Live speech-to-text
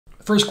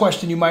First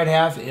question you might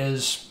have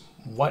is,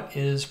 what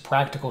is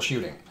practical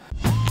shooting?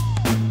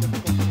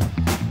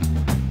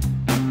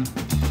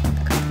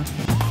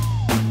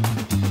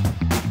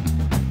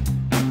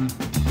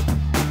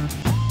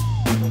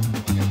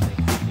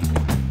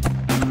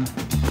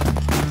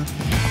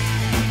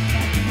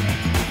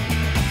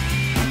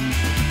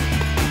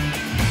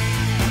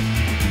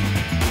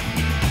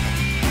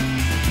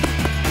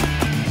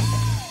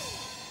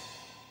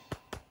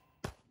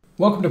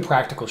 Welcome to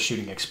Practical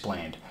Shooting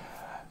Explained.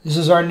 This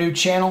is our new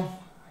channel,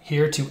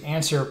 here to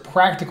answer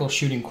practical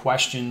shooting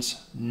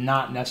questions,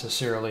 not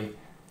necessarily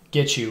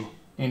get you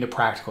into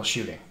practical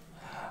shooting.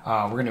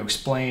 We're going to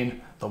explain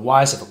the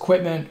whys of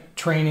equipment,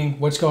 training,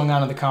 what's going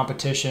on in the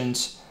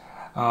competitions,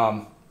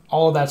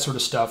 all of that sort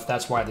of stuff.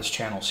 That's why this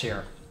channel's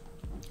here.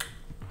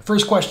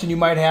 First question you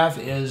might have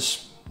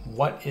is,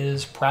 what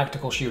is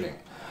practical shooting?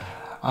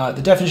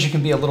 The definition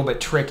can be a little bit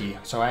tricky,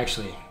 so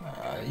actually,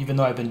 even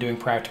though I've been doing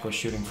practical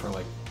shooting for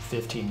like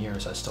 15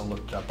 years, I still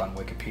looked it up on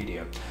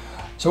Wikipedia.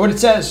 So what it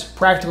says,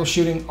 practical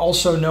shooting,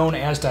 also known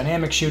as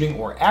dynamic shooting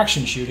or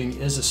action shooting,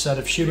 is a set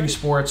of shooting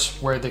sports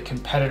where the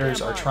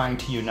competitors are trying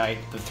to unite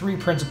the three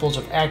principles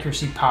of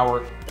accuracy,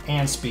 power,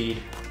 and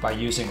speed by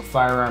using a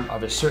firearm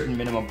of a certain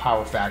minimum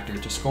power factor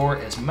to score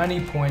as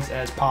many points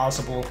as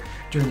possible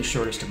during the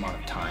shortest amount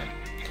of time.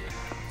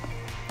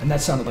 And that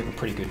sounded like a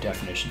pretty good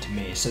definition to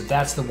me, so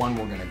that's the one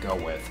we're going to go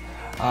with.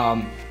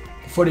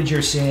 The footage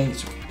you're seeing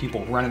is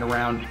people running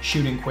around,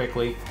 shooting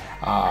quickly.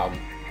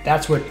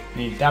 That's what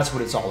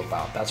it's all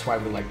about. That's why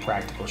we like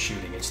practical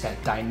shooting. It's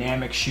that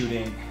dynamic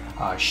shooting,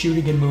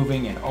 shooting and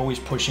moving and always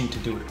pushing to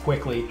do it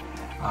quickly.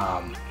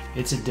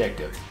 It's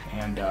addictive,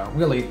 and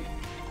really,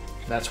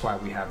 that's why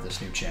we have this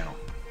new channel.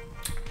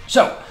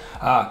 So,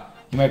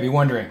 you might be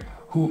wondering,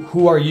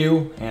 who are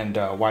you, and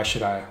why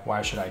should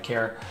I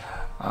care?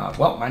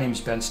 Well, my name is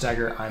Ben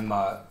Stoeger.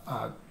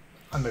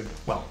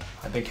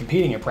 I've been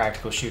competing in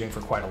practical shooting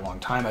for quite a long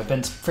time. I've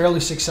been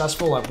fairly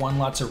successful. I've won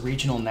lots of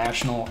regional,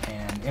 national,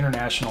 and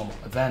international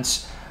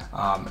events.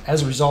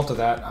 As a result of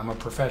that, I'm a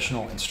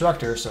professional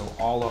instructor, so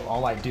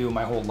all I do,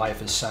 my whole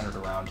life is centered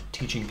around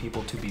teaching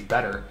people to be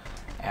better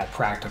at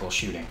practical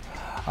shooting.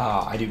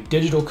 I do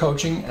digital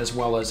coaching as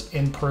well as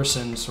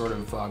in-person sort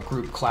of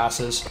group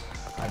classes.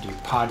 I do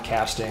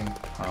podcasting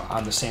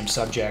on the same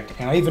subject,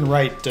 and I even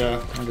write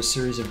a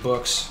series of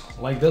books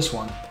like this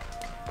one.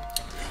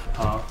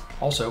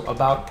 Also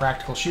about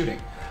practical shooting.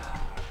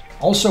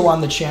 Also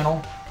on the channel,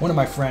 one of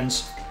my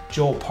friends,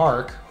 Joel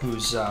Park,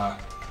 who's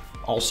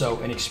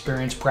also an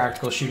experienced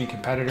practical shooting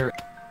competitor.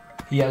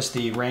 He has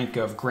the rank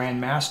of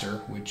Grand Master,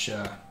 which,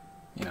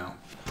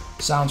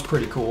 sounds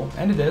pretty cool,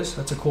 and it is.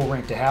 That's a cool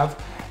rank to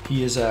have.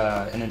 He is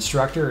an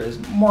instructor, is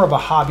more of a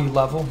hobby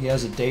level. He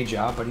has a day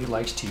job, but he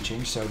likes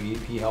teaching, so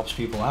he helps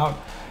people out.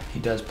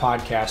 He does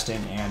podcasting,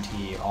 and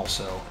he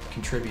also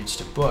contributes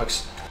to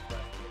books.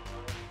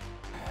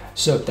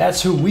 So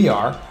that's who we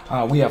are.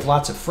 We have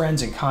lots of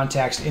friends and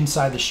contacts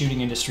inside the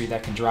shooting industry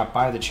that can drop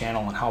by the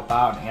channel and help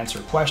out and answer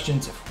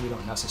questions if we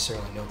don't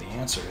necessarily know the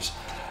answers.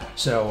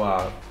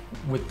 So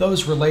with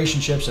those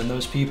relationships and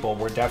those people,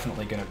 we're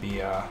definitely going to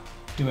be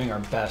doing our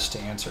best to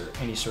answer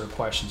any sort of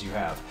questions you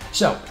have.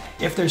 So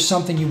if there's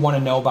something you want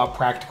to know about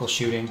practical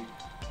shooting,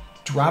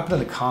 drop it in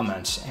the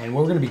comments, and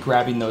we're going to be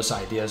grabbing those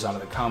ideas out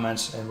of the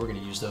comments, and we're going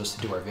to use those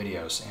to do our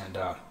videos. And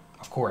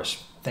of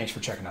course, thanks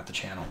for checking out the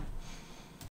channel.